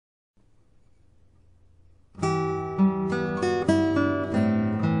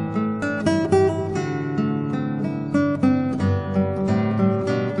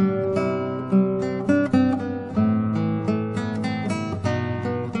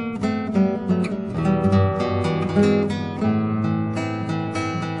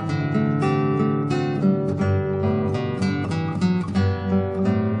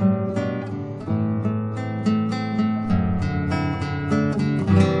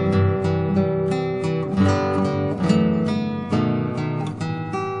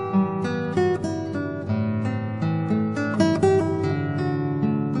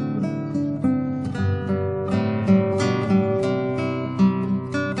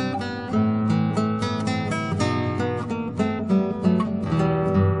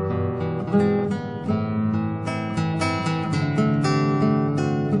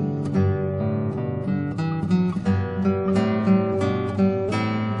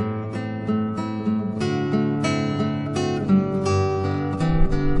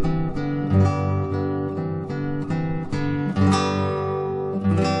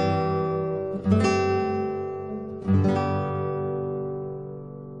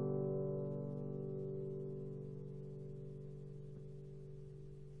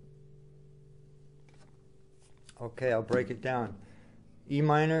Okay, I'll break it down. E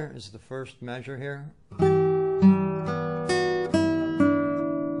minor is the first measure here.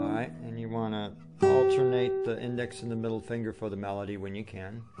 Alright, and you want to alternate the index and the middle finger for the melody when you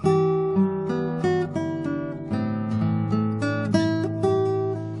can.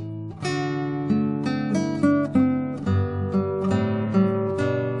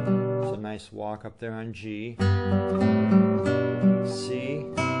 It's a nice walk up there on G, C,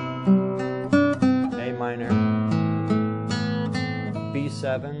 A minor,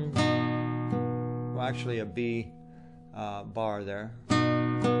 B7, well actually a B bar there,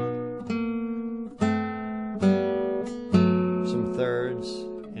 some thirds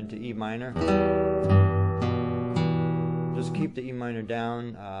into E minor. Just keep the E minor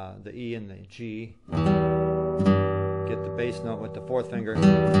down, the E and the G. Get the bass note with the fourth finger.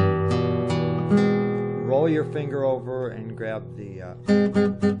 Roll your finger over and grab the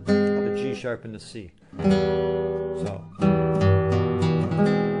G sharp and the C. So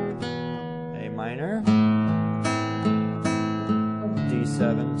A minor,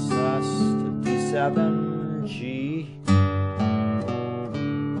 D7 sus to D7, G.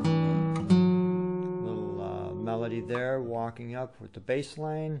 Little melody there, walking up with the bass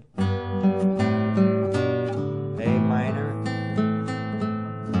line. A minor,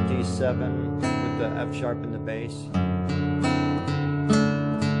 D7 with the F sharp in the bass, and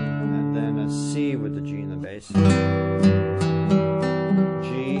then a C with the G in the bass,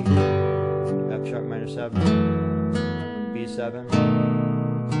 G, F sharp minor 7, B7,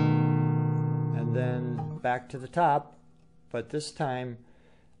 and then back to the top, but this time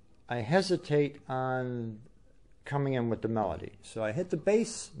I hesitate on coming in with the melody. So I hit the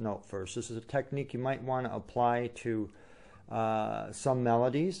bass note first. This is a technique you might want to apply to some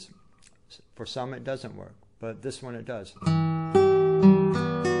melodies. For some it doesn't work, but this one it does.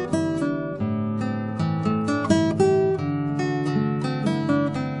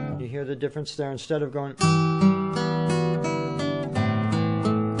 You hear the difference there? Instead of going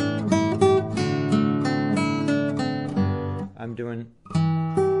I'm doing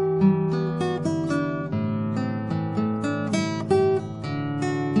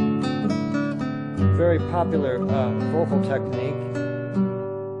very popular vocal technique.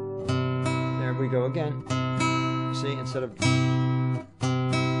 There we go again. See, instead of we're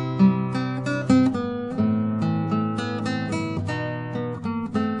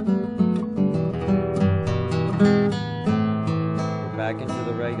back into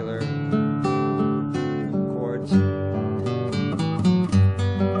the regular chords.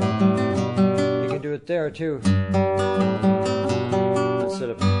 You can do it there too. Instead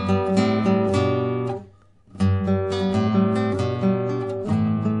of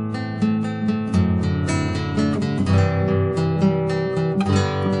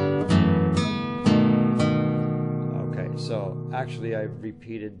actually, I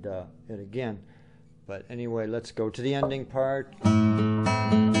repeated it again. But anyway, let's go to the ending part.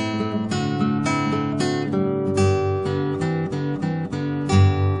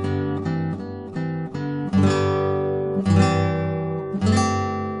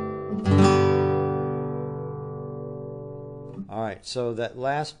 Alright, so that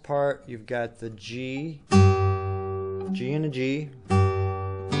last part, you've got the G, G and a G.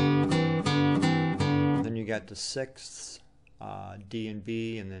 Then you got the sixths. D and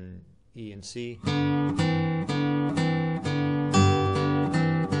B, and then E and C. And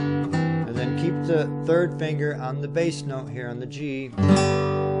then keep the third finger on the bass note here on the G.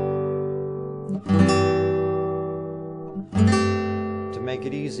 To make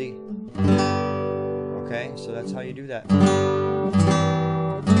it easy. Okay, so that's how you do that.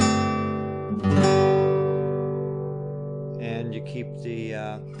 And you keep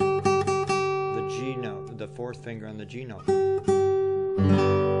the G note, the fourth finger on the G note.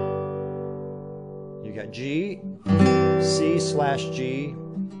 You got G, C slash G,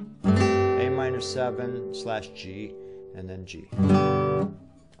 A minor 7 slash G, and then G.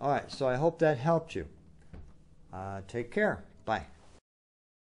 Alright, so I hope that helped you. Take care. Bye.